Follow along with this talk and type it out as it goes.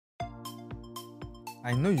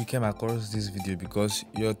I know you came across this video because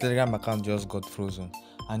your Telegram account just got frozen,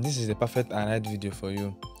 and this is the perfect and right video for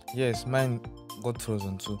you. Yes, mine got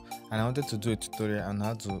frozen too, and I wanted to do a tutorial on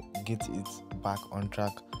how to get it back on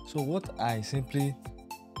track. So what I simply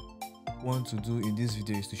want to do in this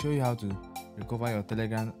video is to show you how to recover your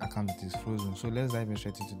Telegram account that is frozen. So let's dive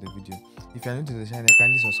straight into the video. If you are new to the channel,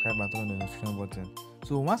 kindly subscribe and turn on the notification button.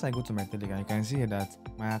 So once I go to my Telegram, you can see here that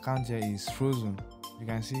my account here is frozen. You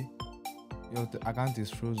can see your account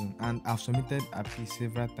is frozen, and I've submitted API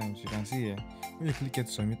several times. You can see here, when you click here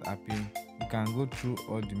to submit API, you can go through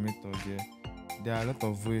all the methods here. There are a lot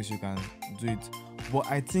of ways you can do it, but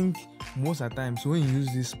I think most of the times when you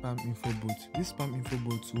use this spam info bot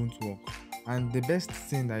won't work. And the best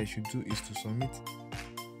thing that you should do is to submit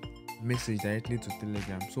message directly to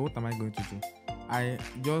Telegram. So what am I going to do? I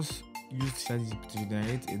just use ChatGPT to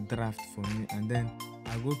generate a draft for me, and then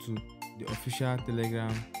I go to the official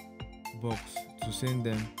Telegram box to send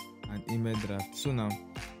them an email draft. So now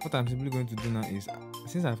what I'm simply going to do now is,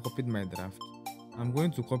 since I've copied my draft, I'm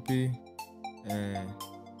going to copy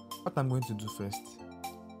what I'm going to do first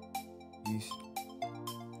is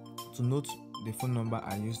to note the phone number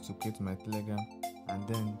I used to create my Telegram, and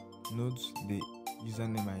then note the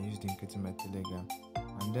username I used in creating my Telegram,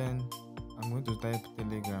 and then I'm going to type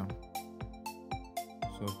Telegram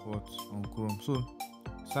support on Chrome. So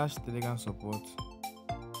search Telegram support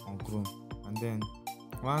on Chrome, and then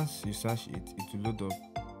once you search it, it will load up.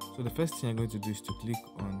 So the first thing you're going to do is to click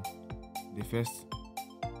on the first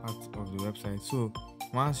part of the website. So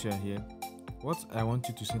once you're here, what I want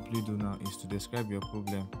you to simply do now is to describe your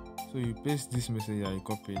problem. So you paste this message that you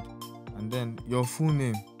copied, and then your full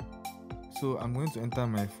name. So I'm going to enter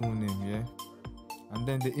my full name here, and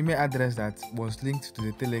then the email address that was linked to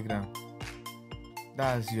the Telegram,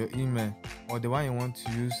 that's your email, or the one you want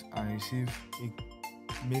to use and receive a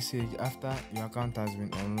message after your account has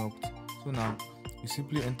been unlocked. So now you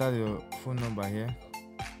simply enter your phone number here.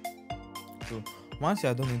 So once you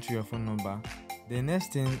are done entering your phone number, the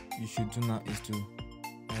next thing you should do now is to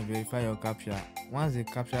verify your captcha. Once the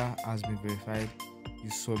captcha has been verified, you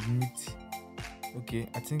submit. Okay,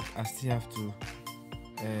 I think I still have to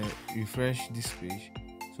refresh this page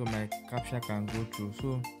so my captcha can go through.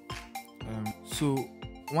 So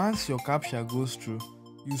once your captcha goes through,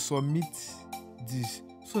 you submit this.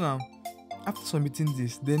 So now after submitting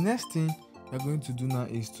this, the next thing you're going to do now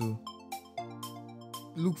is to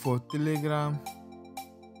look for Telegram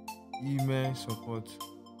email support.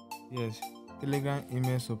 Yes, Telegram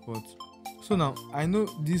email support. So now I know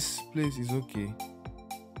this place is okay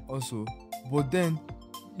also, but then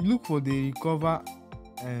you look for the recover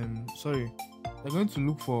you're going to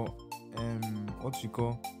look for what you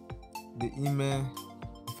call the email,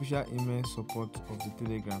 official email support of the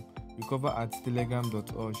Telegram,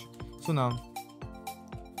 recover@telegram.org. So now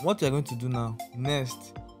what you're going to do now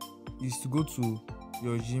next is to go to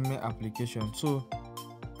your Gmail application. So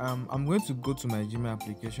I'm going to go to my Gmail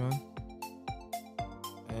application.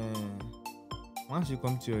 Once you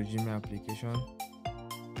come to your Gmail application,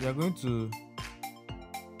 you are going to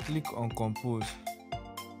click on compose.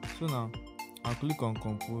 So now I'll click on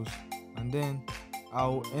compose, and then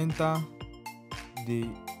I'll enter the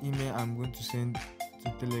email I'm going to send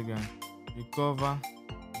to Telegram,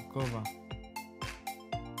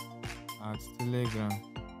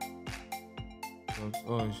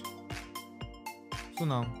 recover@telegram.org. So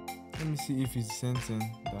now let me see if it's the same thing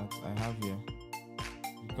that I have here,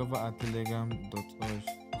 recover@telegram.org.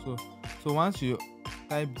 So once you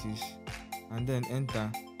type this and then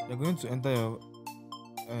enter, you're going to enter your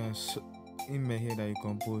email here that you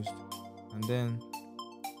composed, and then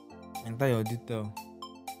enter your detail,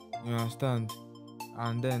 you understand,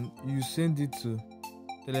 and then you send it to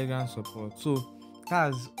Telegram support. So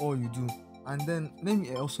that's all you do. And then let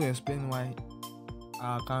me also explain why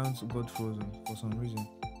our accounts got frozen for some reason.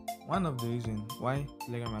 One of the reasons why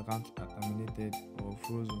Telegram accounts are terminated or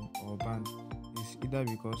frozen or banned is either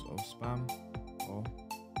because of spam, or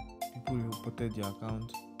people reported your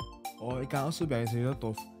account, or it can also be as a result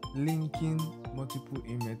of linking multiple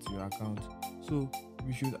emails to your account. So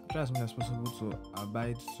we should try as much as possible to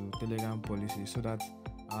abide to Telegram policy so that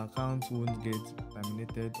our account won't get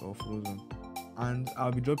terminated or frozen. And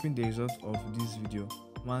I'll be dropping the results of this video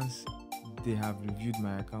once they have reviewed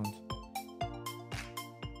my account.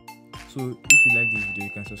 So if you like this video,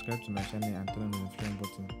 you can subscribe to my channel and turn on the notification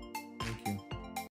button. Thank you.